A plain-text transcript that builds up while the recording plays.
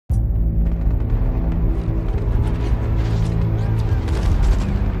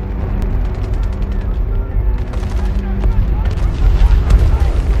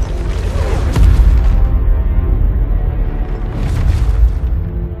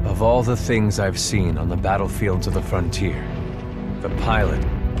Of all the things I've seen on the battlefields of the frontier, the pilot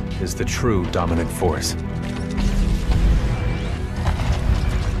is the true dominant force.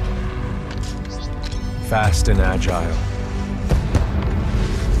 Fast and agile.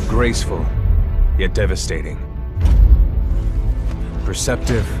 Graceful, yet devastating.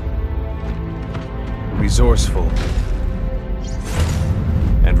 Perceptive, resourceful,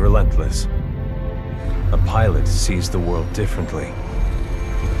 and relentless. A pilot sees the world differently.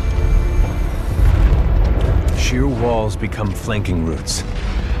 Sheer walls become flanking routes.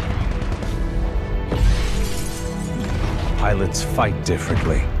 Pilots fight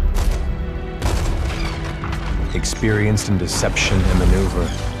differently. Experienced in deception and maneuver,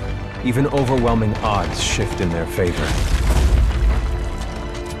 even overwhelming odds shift in their favor.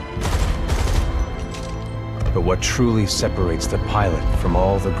 But what truly separates the pilot from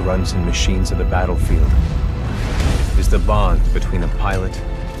all the grunts and machines of the battlefield is the bond between a pilot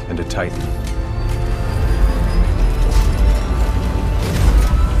and a Titan.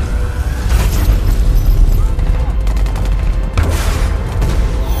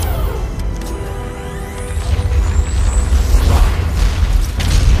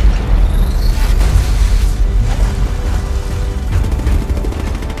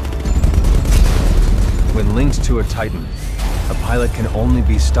 When linked to a Titan, a pilot can only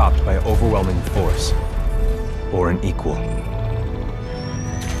be stopped by overwhelming force, or an equal.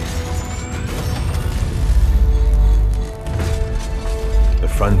 The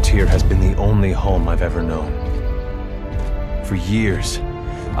frontier has been the only home I've ever known. For years,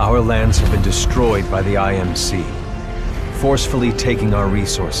 our lands have been destroyed by the IMC, forcefully taking our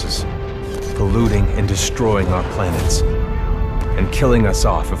resources, polluting and destroying our planets, and killing us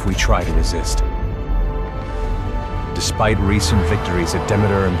off if we try to resist. Despite recent victories at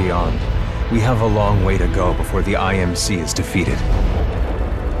Demeter and beyond, we have a long way to go before the IMC is defeated.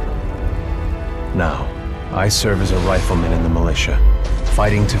 Now, I serve as a rifleman in the militia,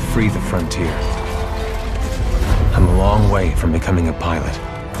 fighting to free the frontier. I'm a long way from becoming a pilot.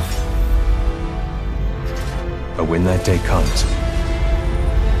 But when that day comes,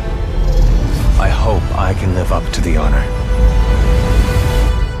 I hope I can live up to the honor.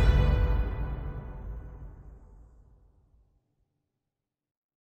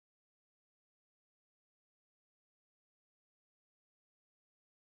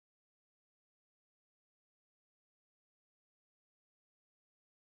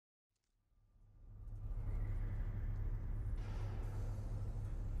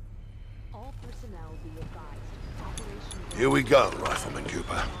 Here we go, Rifleman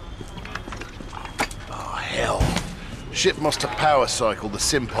Cooper. Oh, hell. Ship must have power cycled the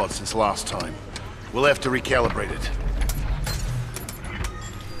sim pod since last time. We'll have to recalibrate it.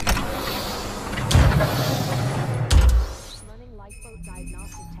 Running lifeboat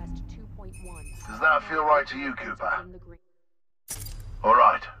diagnostic test 2.1. Does that feel right to you, Cooper? All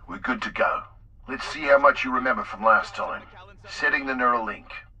right, we're good to go. Let's see how much you remember from last time. Setting the neural link.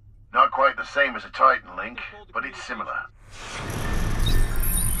 Not quite the same as a Titan link, but it's similar.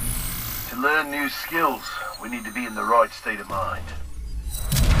 To learn new skills, we need to be in the right state of mind.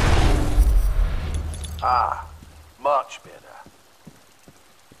 Ah, much better.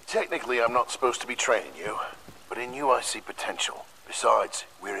 Technically, I'm not supposed to be training you, but in you I see potential. Besides,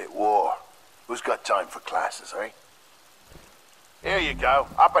 we're at war. Who's got time for classes, eh? Here you go,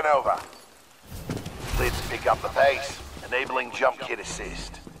 up and over. Let's pick up the pace, enabling jump kit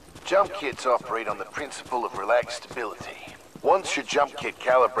assist. Jump kits operate on the principle of relaxed stability. Once your jump kit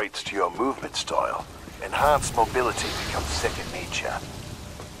calibrates to your movement style, enhanced mobility becomes second nature.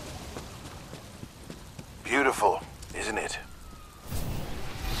 Beautiful, isn't it?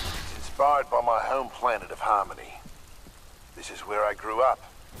 It's inspired by my home planet of Harmony. This is where I grew up.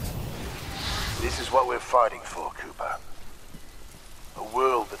 This is what we're fighting for, Cooper. A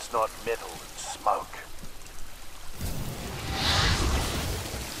world that's not metal and smoke.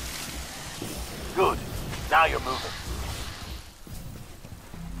 Good. Now you're moving.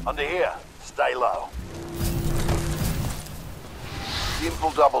 Under here, stay low.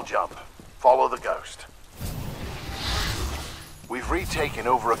 Simple double jump. Follow the ghost. We've retaken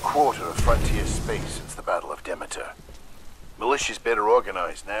over a quarter of frontier space since the Battle of Demeter. Militia's better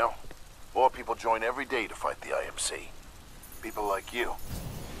organized now. More people join every day to fight the IMC. People like you.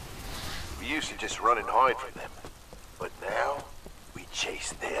 We used to just run and hide from them. But now, we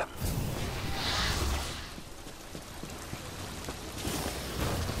chase them.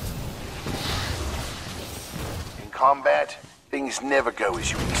 In combat, things never go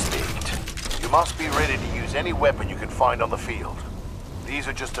as you expect. You must be ready to use any weapon you can find on the field. These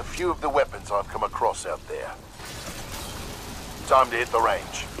are just a few of the weapons I've come across out there. Time to hit the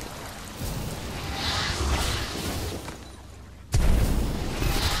range.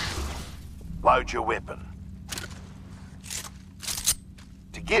 load your weapon.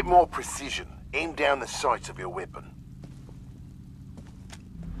 To get more precision, aim down the sights of your weapon.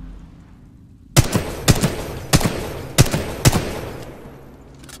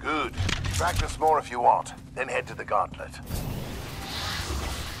 Good. Practice more if you want, then head to the Gauntlet.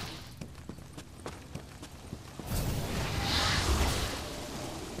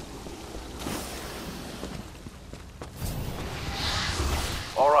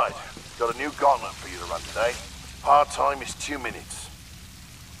 Alright, got a new Gauntlet for you to run today. Part time is 2 minutes.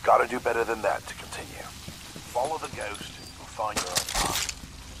 Gotta do better than that to continue. Follow the ghost and find your own path.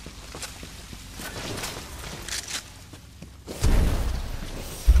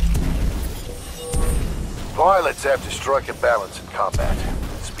 Pilots have to strike a balance in combat.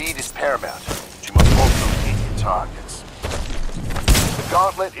 Speed is paramount, but you must also hit your targets. The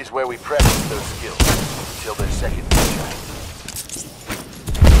Gauntlet is where we practice those skills until they're second nature.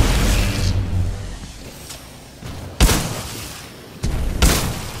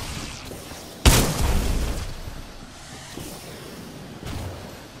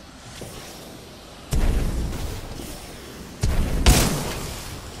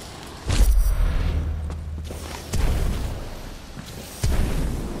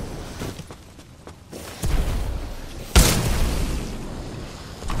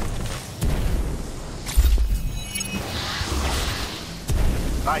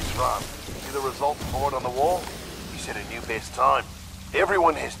 Nice run. See the results board on the wall? You set a new best time.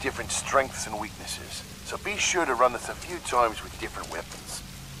 Everyone has different strengths and weaknesses, so be sure to run this a few times with different weapons.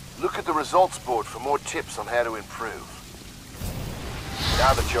 Look at the results board for more tips on how to improve.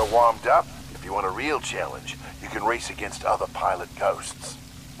 Now that you're warmed up, if you want a real challenge, you can race against other pilot ghosts.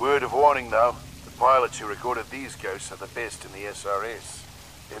 Word of warning though, the pilots who recorded these ghosts are the best in the SRS.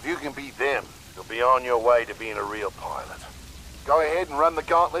 If you can beat them, you'll be on your way to being a real pilot. Go ahead and run the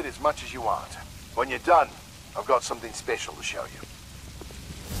Gauntlet as much as you want. When you're done, I've got something special to show you.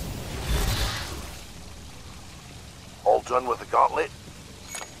 All done with the Gauntlet?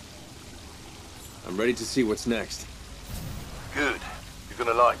 I'm ready to see what's next. Good. You're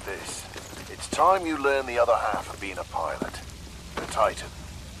gonna like this. It's time you learn the other half of being a pilot. The Titan.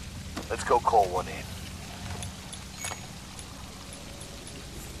 Let's go call one in.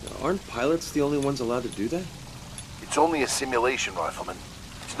 Aren't pilots the only ones allowed to do that? It's only a simulation, Rifleman.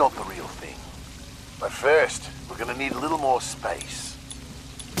 It's not the real thing. But first, we're gonna need a little more space.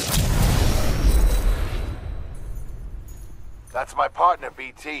 That's my partner,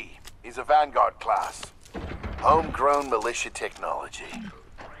 BT. He's a Vanguard class. Homegrown militia technology.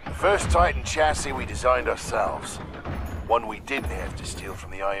 The first Titan chassis we designed ourselves. One we didn't have to steal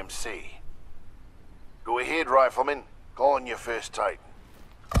from the IMC. Go ahead, Rifleman. Call on your first Titan.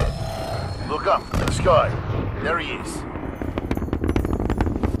 Look up to the sky. There he is.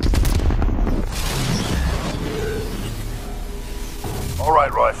 All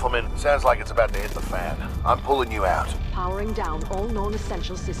right, Rifleman. Sounds like it's about to hit the fan. I'm pulling you out. Powering down all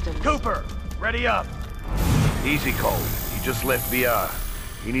non-essential systems. Cooper, ready up. Easy, Cole. He just left VR.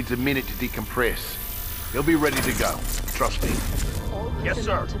 He needs a minute to decompress. He'll be ready to go. Trust me. All Yes,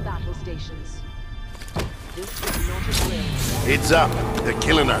 sir. to battle stations. This is not a drill. It's up. They're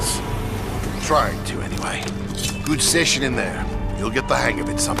killing us. Trying to, anyway. Good session in there. You'll get the hang of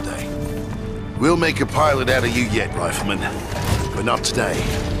it someday. We'll make a pilot out of you yet, Rifleman. But not today.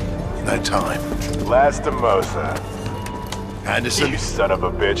 No time. Lastimosa. Anderson, You son of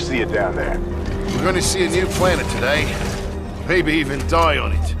a bitch. See you down there. we're going to see a new planet today. Maybe even die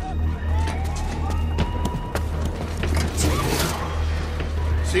on it.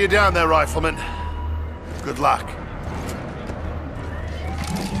 See you down there, Rifleman. Good luck.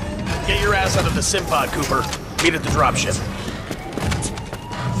 Get your ass out of the sim pod, Cooper. Meet at the dropship.